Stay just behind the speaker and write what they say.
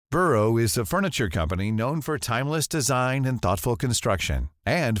Burrow is a furniture company known for timeless design and thoughtful construction,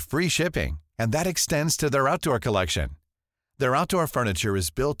 and free shipping, and that extends to their outdoor collection. Their outdoor furniture is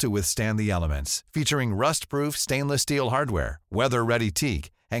built to withstand the elements, featuring rust-proof stainless steel hardware, weather-ready teak,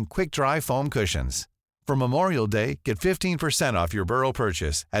 and quick-dry foam cushions. For Memorial Day, get 15% off your Burrow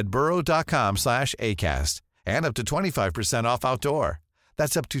purchase at burrow.com/ACAST and up to 25% off outdoor.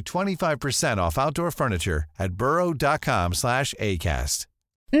 That's up to 25% off outdoor furniture at burrow.com/ACAST.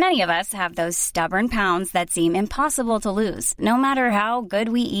 Many of us have those stubborn pounds that seem impossible to lose, no matter how good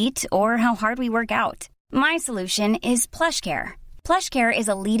we eat or how hard we work out. My solution is PlushCare. PlushCare is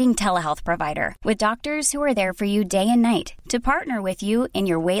a leading telehealth provider with doctors who are there for you day and night to partner with you in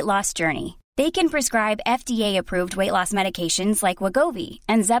your weight loss journey. They can prescribe FDA-approved weight loss medications like Wegovy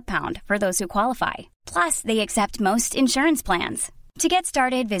and Zepbound for those who qualify. Plus, they accept most insurance plans. To get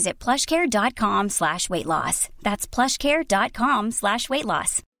started, visit plushcare.com/weightloss. That's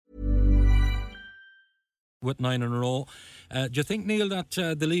plushcare.com/weightloss. With 9 in a row. Do you think, Neil, that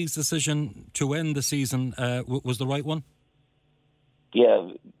the league's decision to end the season was the right one?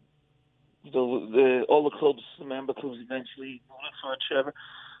 Yeah. All the clubs, the member clubs eventually voted for Trevor.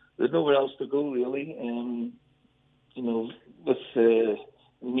 There's nowhere else to go, really. With the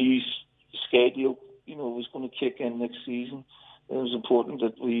new schedule, was going to kick in next season. It was important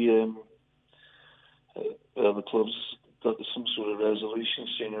that the clubs got some sort of resolution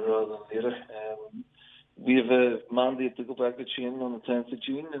sooner rather than later. We have a mandate to go back to training on the 10th of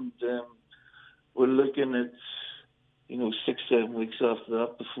June, and we're looking at 6-7 weeks after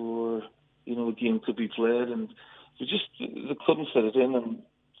that before a game could be played, and they couldn't fit it in, and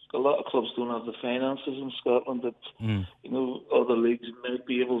a lot of clubs don't have the finances in Scotland that other leagues might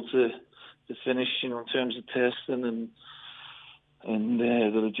be able to finish in terms of testing and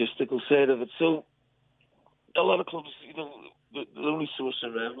the logistical side of it. So a lot of clubs, the only source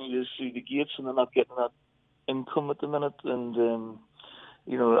of revenue is through the gates, and they're not getting that income at the minute. And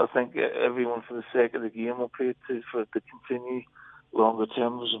I think everyone, for the sake of the game, will pray for it to continue longer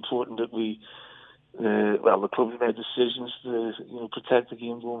term. It was important that the clubs made decisions to protect the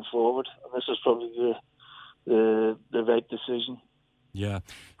game going forward, and this is probably the right decision. Yeah,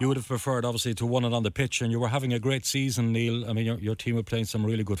 you would have preferred, obviously, to win it on the pitch, and you were having a great season, Neil. I mean, your team were playing some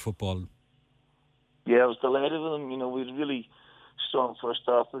really good football. Yeah, I was delighted with them. We had a really strong first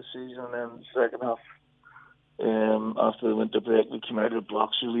half of the season, and then the second half, after the winter break, we came out of the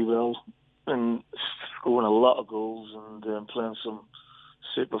blocks really well and scoring a lot of goals and playing some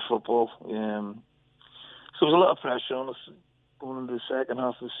super football. So there was a lot of pressure on us going into the second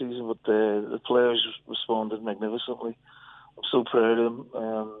half of the season, but the players responded magnificently. I'm so proud of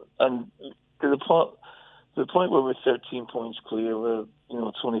them. And to the point where we're 13 points clear, we're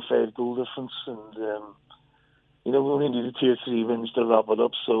 25 goal difference, and we only needed 2 or 3 wins to wrap it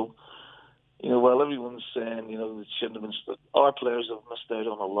up. So while everyone's saying it shouldn't have been, our players have missed out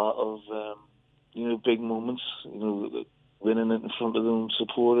on a lot of big moments. Winning it in front of their own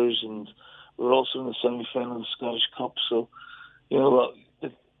supporters, and we're also in the semi-final of the Scottish Cup. So they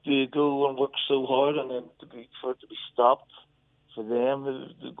go and work so hard, and then for it to be stopped for them,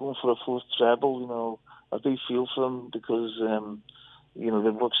 they're going for a 4th treble. I do feel for them because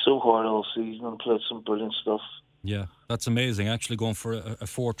they've worked so hard all season and played some brilliant stuff. Yeah, that's amazing. Actually going for a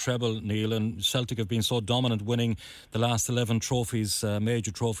 4th treble, Neil, and Celtic have been so dominant, winning the last 11 trophies,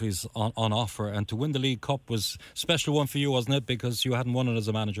 major trophies on offer, and to win the League Cup was a special one for you, wasn't it? Because you hadn't won it as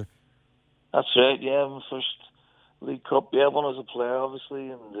a manager. That's right. Yeah, my first League Cup. Yeah, I won as a player, obviously,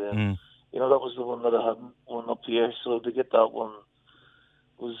 and that was the one that I hadn't won up here. So to get that one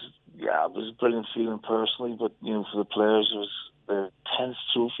was a brilliant feeling personally. But for the players, it was their 10th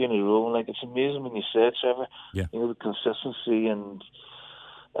trophy in a row. And it's amazing when you say it, Trevor. Yeah. The consistency and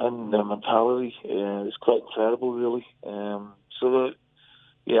their mentality is quite incredible, really. It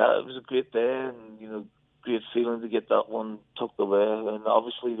was a great day, and great feeling to get that one tucked away. And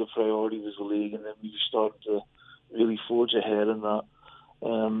obviously the priority was the league, and then we started to really forge ahead in that.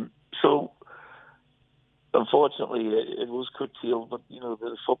 So unfortunately it was curtailed, but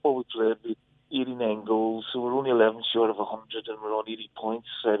the football we played, we 89 goals, so we're only 11 short of 100, and we're on 80 points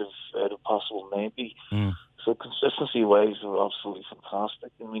out of possible 90. So consistency wise, we're absolutely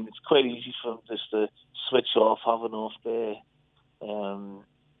fantastic. I mean, it's quite easy for them just to switch off, have an off day,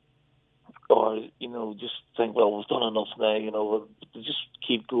 or just think, well, we've done enough now. They just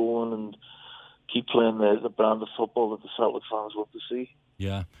keep going and keep playing the brand of football that the Celtic fans want to see.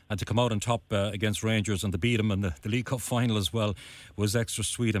 Yeah, and to come out on top against Rangers and to beat them in the League Cup final as well was extra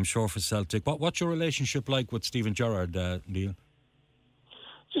sweet, I'm sure, for Celtic. What's your relationship like with Stephen Gerrard, Neil?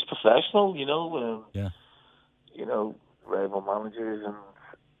 Just professional, Yeah. Rival managers, and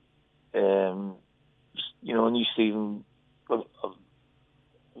you know, and Stephen,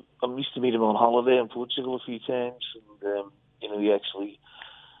 I'm used to meet him on holiday in Portugal a few times, and you know,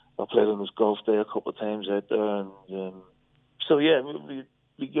 I played on his golf day a couple of times out there, and so yeah,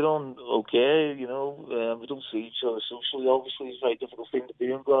 we get on okay. You know, we don't see each other socially. Obviously, it's a very difficult thing to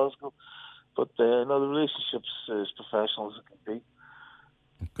do in Glasgow, but no, the relationship's as professional as it can be.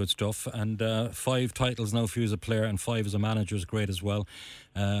 Good stuff. And 5 titles now for you as a player, and 5 as a manager is great as well.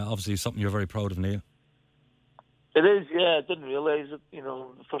 Obviously, something you're very proud of, Neil. It is, yeah. I didn't realise it. You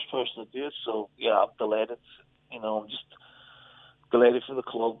know, the first person to do it. So yeah, I'm delighted. You know, I'm just delighted for the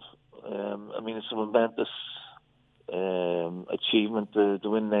club. I mean, it's a momentous achievement to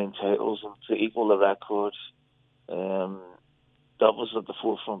win 9 titles and to equal the record. That was at the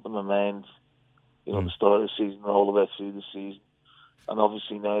forefront of my mind. You know, at the start of the season, all the way through the season, and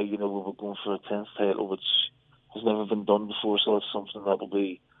obviously now, you know, we're going for a 10th title, which has never been done before. So it's something that will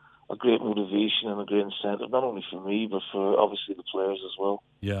be a great motivation and a great incentive, not only for me, but for obviously the players as well.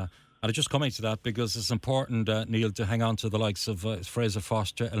 Yeah. And I'm just coming to that because it's important, Neil, to hang on to the likes of Fraser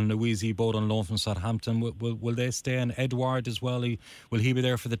Foster, El Nawizi, both on loan from Southampton. Will they stay? And Edouard as well? Will he be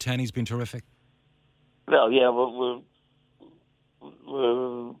there for the 10? He's been terrific. Well, yeah, we're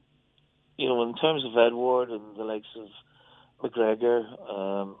you know, in terms of Edouard and the likes of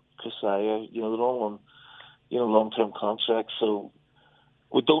McGregor, Chris Ayer, you know, they're all on, you know, long-term contracts, so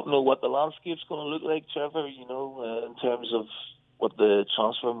we don't know what the landscape's going to look like, Trevor, you know, in terms of what the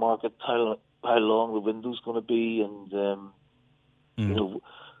transfer market, how long the window's going to be, and you know,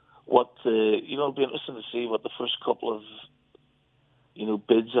 what you know, it'll be interesting to see what the first couple of, you know,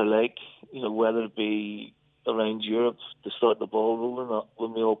 bids are like, you know, whether it be around Europe to start the ball rolling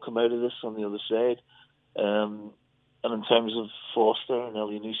when we all come out of this on the other side, and in terms of Foster and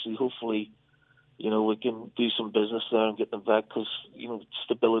Elyounoussi, hopefully, you know, we can do some business there and get them back, because, you know,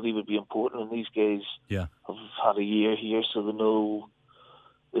 stability would be important, and these guys have had a year here, so they know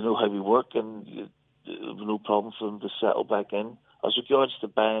how we work, and there'll be no problem for them to settle back in. As regards to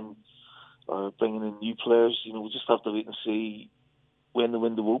buying or bringing in new players, you know, we just have to wait and see when the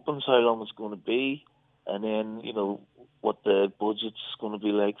window opens, how long it's going to be, and then, you know, what the budget's going to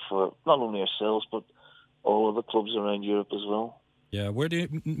be like for not only ourselves, but all other clubs around Europe as well. Yeah, where do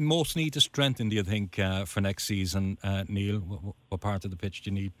you most need to strengthen, do you think, for next season, Neil? What part of the pitch do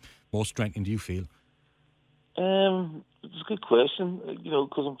you need most strengthening, do you feel? It's a good question, you know,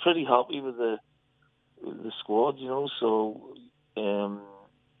 because I'm pretty happy with the squad, you know, so,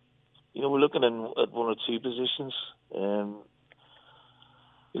 you know, we're looking at 1 or 2 positions,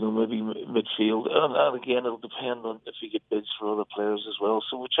 you know, maybe midfield, and again, it'll depend on if we get bids for other players as well,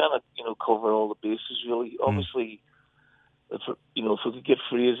 so we're trying to, you know, cover all the bases, really. Obviously, if we could get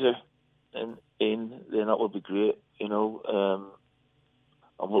Fraser in, then that would be great, you know,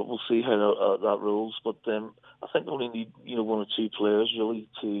 and we'll see how that rolls, but I think we only need, you know, 1 or 2 players, really,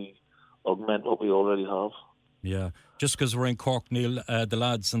 to augment what we already have. Yeah, just because we're in Cork, Neil, the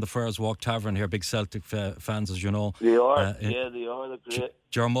lads in the Friars Walk Tavern here, big Celtic fans, as you know. They are, they are. They're great.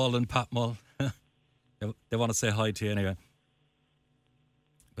 Ger Mull and Pat Mull, they want to say hi to you anyway.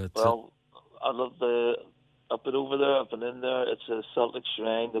 But, well, I've been over there, I've been in there. It's a Celtic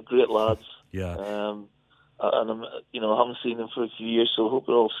shrine. They're great lads. Yeah. And I'm, you know, I haven't seen them for a few years, so I hope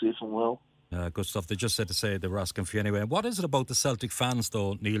they're all safe and well. Good stuff. They just said to say they were asking for you anyway. And what is it about the Celtic fans,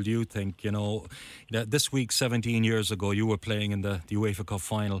 though, Neil, do you think? You know, this week, 17 years ago, you were playing in the UEFA Cup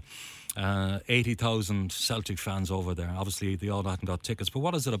final. 80,000 Celtic fans over there. Obviously, they all hadn't got tickets. But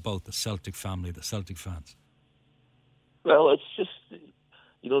what is it about the Celtic family, the Celtic fans? Well, it's just,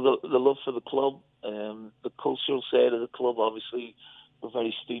 you know, the love for the club, the cultural side of the club. Obviously, we're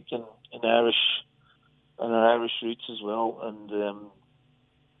very steeped in Irish and our Irish roots as well. And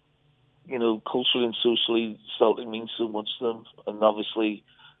you know, culturally and socially, Celtic means so much to them. And obviously,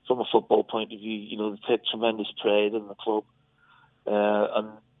 from a football point of view, you know, they take tremendous pride in the club. And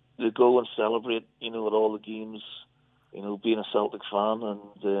they go and celebrate, you know, at all the games, you know, being a Celtic fan.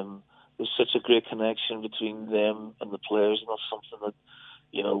 And there's such a great connection between them and the players. And that's something that,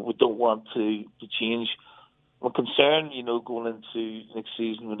 you know, we don't want to change. I'm concerned, you know, going into next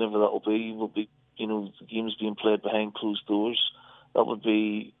season, whenever that will be, you know, the games being played behind closed doors. That would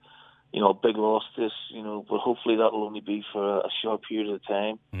be, you know, a big loss to us, you know, but hopefully that will only be for a short period of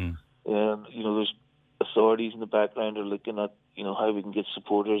time. You know, there's authorities in the background are looking at, you know, how we can get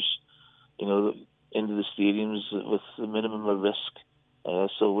supporters, you know, into the stadiums with the minimum of risk.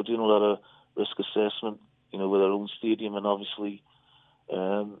 So we're doing a lot of risk assessment, you know, with our own stadium, and obviously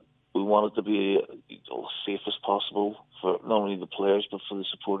we want it to be as safe as possible for not only the players but for the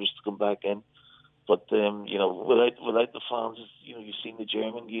supporters to come back in. But without the fans, you've seen the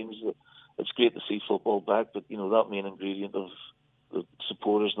German games. It's great to see football back, but that main ingredient of the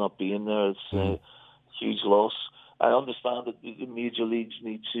supporters not being there, it's a huge loss. I understand that the major leagues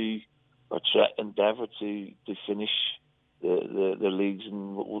need to endeavour to finish their leagues,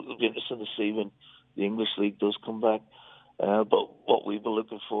 and it'll be interesting to see when the English League does come back. But what we've been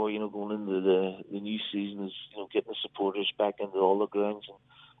looking for, going into the new season is, getting the supporters back into all the grounds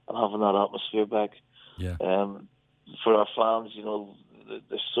and having that atmosphere back. Yeah. For our fans,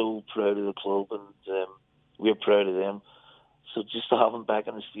 they're so proud of the club, and we're proud of them. So just to have them back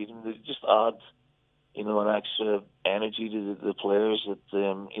in the stadium, they just add, an extra energy to the players that,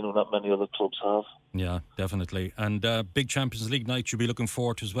 not many other clubs have. Yeah, definitely. And big Champions League night you'll be looking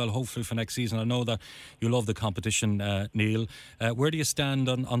forward to as well, hopefully for next season. I know that you love the competition, Neil. Where do you stand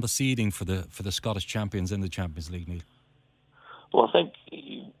on the seeding for the Scottish champions in the Champions League, Neil? Well, I think,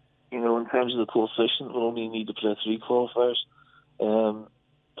 in terms of the coefficient, we'll only need to play 3 qualifiers.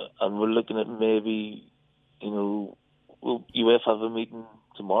 And we're looking at maybe, UEFA have a meeting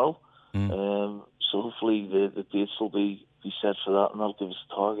tomorrow. So hopefully the dates will be set for that, and that'll give us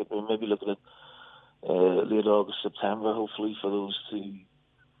a target. We're maybe looking at late August, September, hopefully, for those to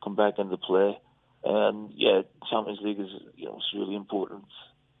come back into play. And Champions League is, it's really important.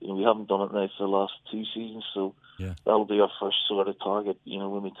 We haven't done it now for the last 2 seasons, so that'll be our first sort of target.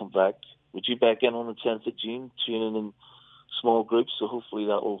 When we come back, we're due back in on the 10th of June, training in small groups. So hopefully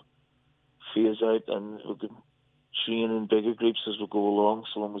that will phase out, and we can train in bigger groups as we go along,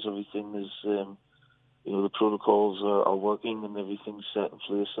 so long as everything is, the protocols are working and everything's set in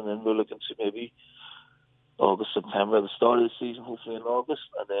place. And then we're looking to maybe August, September, the start of the season, hopefully in August,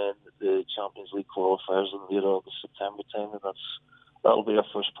 and then the Champions League qualifiers in late August, September time, and that'll be our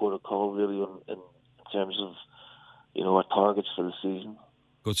first port of call, really, in terms of, our targets for the season.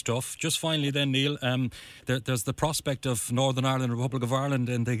 Good stuff. Just finally then, Neil, there's the prospect of Northern Ireland, Republic of Ireland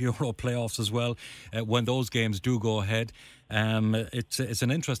in the Euro playoffs as well, when those games do go ahead. It's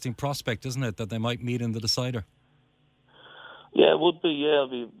an interesting prospect, isn't it, that they might meet in the decider? Yeah, it would be. Yeah, it'll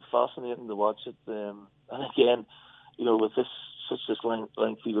be fascinating to watch it. And again, with such this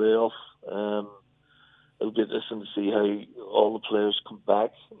lengthy layoff, it'll be interesting to see how all the players come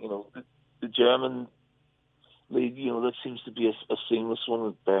back. The German league, that seems to be a seamless one,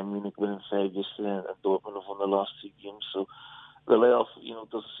 with Bayern Munich winning 5 yesterday and Dortmund have won the last 2 games. So the layoff,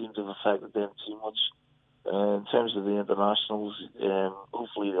 doesn't seem to have affected them too much. In terms of the internationals,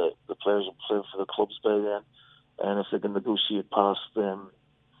 hopefully the players will play for the clubs by then. And if they can negotiate past them,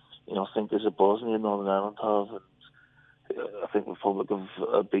 I think there's a Bosnia and Northern Ireland have, and I think Republic have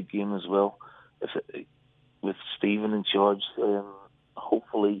a big game as well. With Stephen in charge,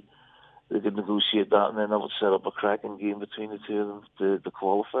 hopefully they could negotiate that, and then that would set up a cracking game between the two of them to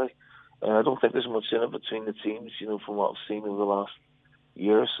qualify. I don't think there's much in it between the teams, from what I've seen over the last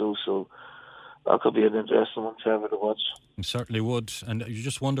year or so. So that could be an interesting one, Trevor, to watch. It certainly would. And you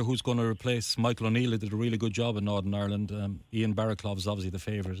just wonder who's going to replace Michael O'Neill. He did a really good job in Northern Ireland. Ian Barraclough is obviously the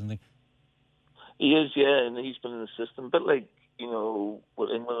favourite, isn't he? He is, yeah, and he's been in the system. But like,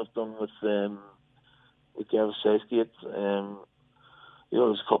 what England have done with Gareth Southgate,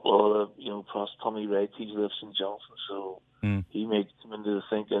 there's a couple of other, pros, Tommy Wright, he's left St Johnson, so he may come into the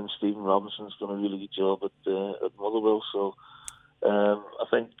thinking. Stephen Robinson's done a really good job at Motherwell, so I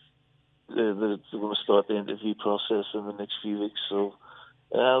think they're going to start the interview process in the next few weeks, so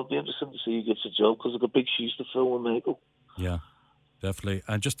it'll be interesting to see who gets a job, because they've got big shoes to fill with Michael. Yeah, definitely.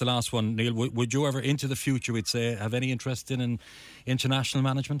 And just the last one, Neil, would you ever, into the future, we'd say, have any interest in international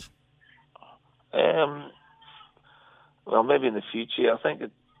management? Well, maybe in the future. I think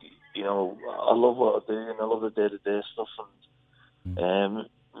I love what I do, and I love the day-to-day stuff, and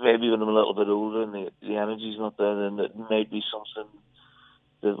maybe when I'm a little bit older and the energy's not there, then it might be something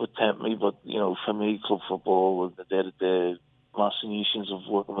that would tempt me. But for me, club football and the day-to-day machinations of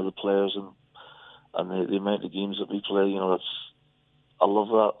working with the players and the amount of games that we play, I love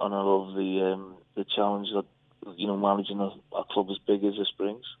that, and I love the challenge that managing a club as big as this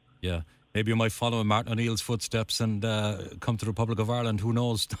brings. Yeah. Maybe you might follow in Martin O'Neill's footsteps and come to the Republic of Ireland. Who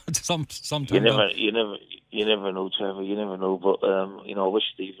knows? Sometime. You never know, Trevor. You never know. But I wish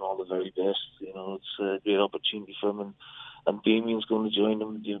Stephen all the very best. It's a great opportunity for him, and Damien's going to join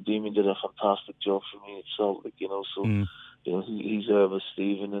him. Damien did a fantastic job for me at Celtic. So he's there with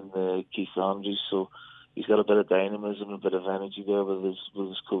Stephen and Keith Andrews. So he's got a bit of dynamism, a bit of energy there with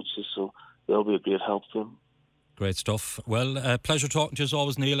his coaches. So they'll be a great help to him. Great stuff. Well, pleasure talking to you as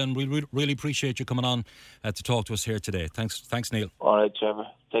always, Neil, and we really appreciate you coming on to talk to us here today. Thanks, Neil. All right, Trevor.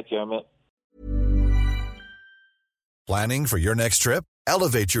 Take care, mate. Planning for your next trip?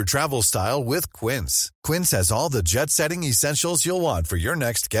 Elevate your travel style with Quince. Quince has all the jet-setting essentials you'll want for your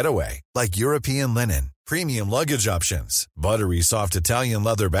next getaway, like European linen, premium luggage options, buttery soft Italian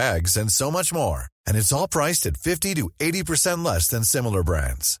leather bags, and so much more. And it's all priced at 50 to 80% less than similar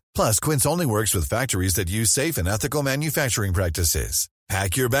brands. Plus, Quince only works with factories that use safe and ethical manufacturing practices.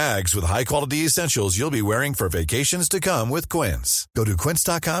 Pack your bags with high-quality essentials you'll be wearing for vacations to come with Quince. Go to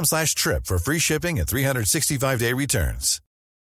quince.com/trip for free shipping and 365-day returns.